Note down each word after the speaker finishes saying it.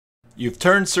You've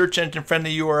turned search engine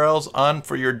friendly URLs on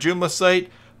for your Joomla site,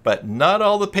 but not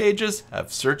all the pages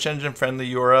have search engine friendly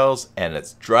URLs, and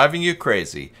it's driving you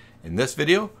crazy. In this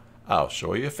video, I'll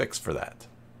show you a fix for that.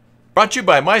 Brought to you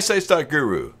by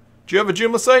mysites.guru. Do you have a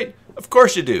Joomla site? Of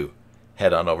course you do.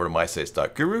 Head on over to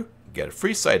mysites.guru and get a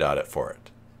free site audit for it.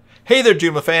 Hey there,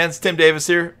 Joomla fans. Tim Davis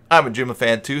here. I'm a Joomla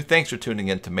fan too. Thanks for tuning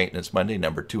in to Maintenance Monday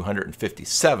number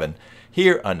 257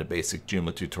 here on the Basic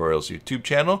Joomla Tutorials YouTube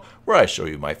channel, where I show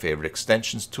you my favorite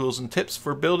extensions, tools, and tips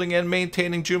for building and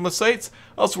maintaining Joomla sites.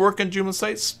 I also work on Joomla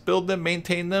sites, build them,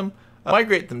 maintain them,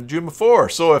 migrate them to Joomla 4.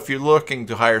 So if you're looking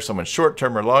to hire someone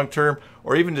short-term or long-term,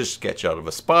 or even just get you out of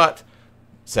a spot,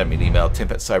 send me an email,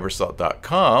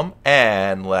 tim@cybersalt.com,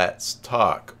 and let's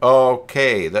talk.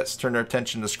 Okay, let's turn our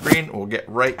attention to the screen. We'll get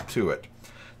right to it.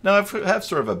 Now, I have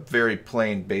sort of a very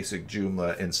plain basic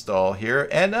Joomla install here,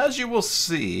 and as you will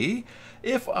see,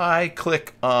 if I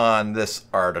click on this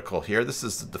article here, this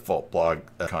is the default blog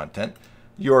content.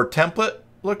 Your template,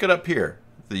 look it up here.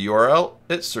 The URL,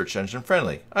 it's search engine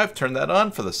friendly. I've turned that on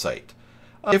for the site.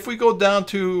 If we go down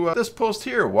to this post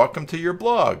here, welcome to your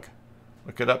blog.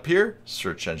 Look it up here,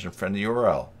 search engine friendly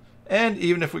URL. And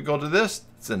even if we go to this,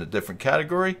 it's in a different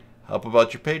category, help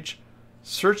about your page,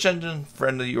 search engine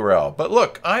friendly URL. But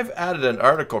look, I've added an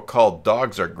article called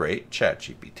Dogs Are Great.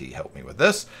 ChatGPT helped me with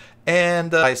this.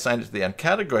 And I assigned it to the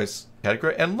uncategorized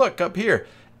category. And look up here,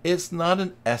 it's not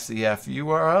an SEF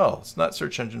URL. It's not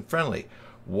search engine friendly.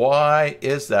 Why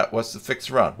is that? What's the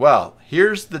fix around? Well,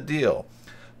 here's the deal.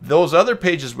 Those other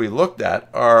pages we looked at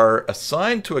are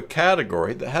assigned to a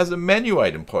category that has a menu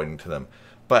item pointing to them.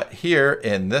 But here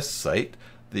in this site,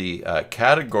 the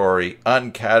category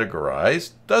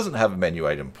uncategorized doesn't have a menu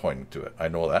item pointing to it. I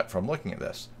know that from looking at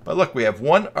this. But look, we have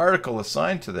one article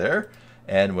assigned to there.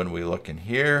 And when we look in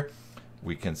here,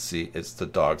 we can see it's the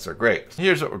Dogs Are Great.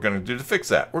 Here's what we're going to do to fix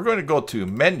that. We're going to go to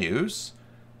Menus,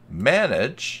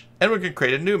 Manage, and we're going to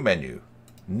create a new menu.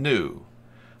 New.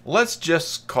 Let's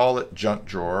just call it Junk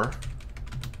Drawer.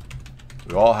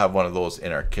 We all have one of those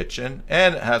in our kitchen,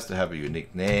 and it has to have a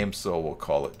unique name, so we'll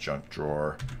call it Junk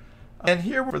Drawer. And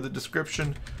here for the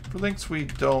description, for links we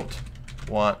don't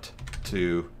want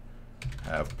to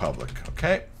have public,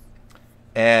 okay?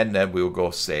 And then we will go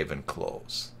save and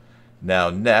close. Now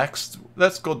next,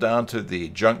 let's go down to the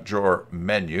Junk Drawer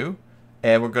menu,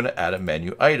 and we're going to add a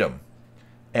menu item.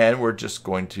 And we're just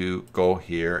going to go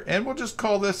here, and we'll just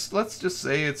call this, let's just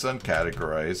say it's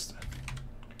uncategorized.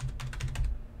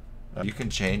 You can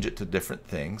change it to different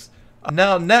things.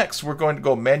 Now next, we're going to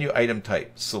go menu item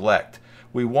type, select.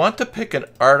 We want to pick an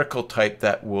article type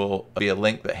that will be a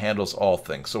link that handles all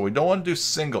things. So we don't want to do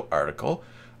single article.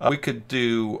 We could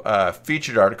do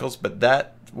featured articles, but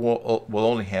that will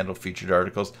only handle featured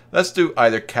articles. Let's do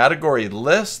either category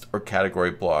list or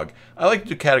category blog. I like to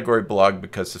do category blog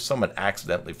because if someone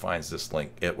accidentally finds this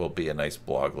link, it will be a nice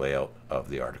blog layout of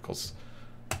the articles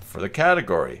for the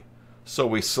category. So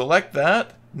we select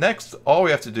that. Next, all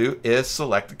we have to do is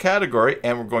select the category,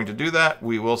 and we're going to do that.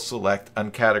 We will select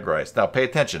uncategorized. Now pay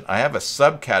attention, I have a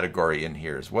subcategory in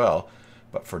here as well,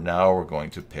 but for now we're going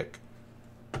to pick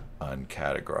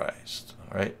uncategorized.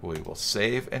 All right, we will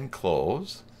save and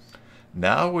close.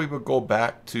 Now we will go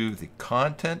back to the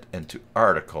content and to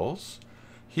articles.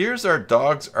 Here's our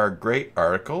Dogs Are Great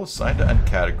article assigned to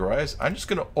uncategorized. I'm just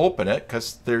going to open it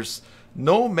because there's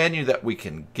no menu that we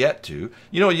can get to.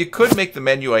 You know, you could make the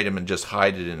menu item and just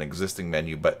hide it in an existing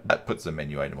menu, but that puts the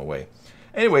menu item away.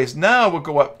 Anyways, now we'll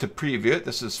go up to preview it.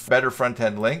 This is Better Front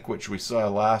End Link, which we saw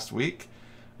last week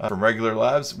from Regular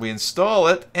Labs. We install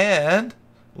it, and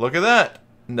look at that.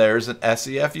 There's an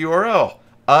SEF URL,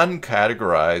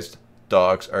 uncategorized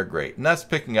Dogs Are Great. And that's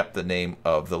picking up the name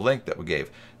of the link that we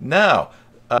gave. Now,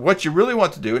 what you really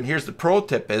want to do, and here's the pro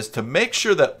tip, is to make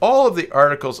sure that all of the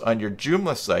articles on your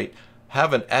Joomla site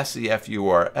have an SEF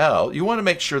URL. You want to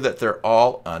make sure that they're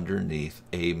all underneath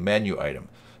a menu item.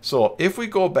 So if we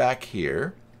go back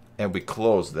here and we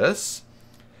close this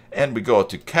and we go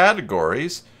to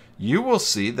categories, you will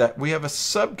see that we have a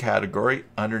subcategory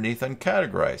underneath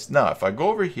uncategorized. Now, if I go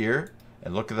over here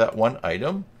and look at that one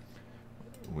item,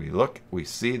 we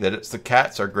see that it's the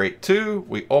Cats Are Great too.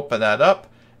 We open that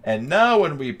up, and now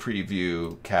when we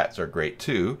preview Cats Are Great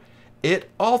too,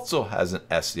 it also has an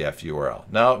SEF URL.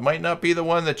 Now, it might not be the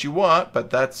one that you want,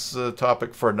 but that's a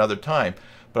topic for another time.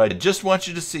 But I just want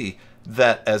you to see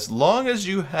that as long as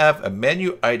you have a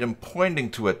menu item pointing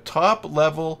to a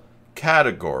top-level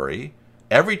category,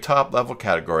 every top-level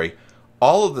category,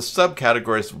 all of the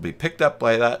subcategories will be picked up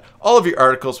by that. All of your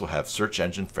articles will have search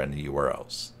engine-friendly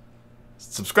URLs.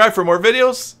 Subscribe for more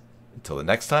videos. Until the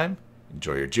next time,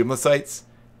 enjoy your Joomla sites,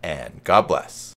 and God bless.